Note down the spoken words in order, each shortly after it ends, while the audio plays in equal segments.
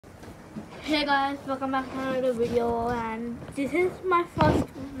Hey guys, welcome back to another video, and this is my first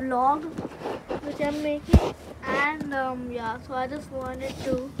vlog which I'm making. And yeah, so I just wanted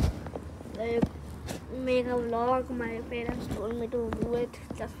to like make a vlog. My parents told me to do it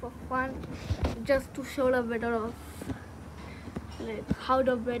just for fun, just to show the weather of like how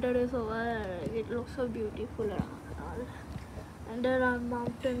the weather is over there. It looks so beautiful and all, and there are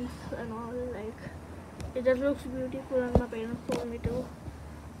mountains and all. Like it just looks beautiful, and my parents told me to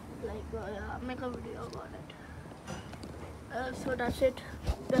yeah, make a video about it. So that's it.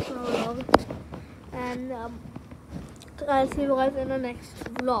 That's my vlog, and I'll see you guys in the next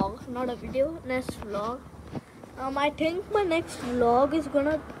vlog. Not a video, next vlog. I think my next vlog is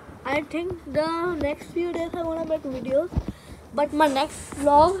gonna. I think the next few days I'm gonna make videos, but my next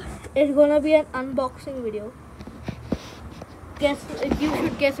vlog is gonna be an unboxing video. Guess you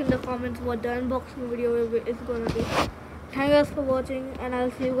should guess in the comments what the unboxing video is gonna be. Thank you guys for watching, and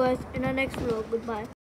I'll see you guys in the next vlog. Goodbye.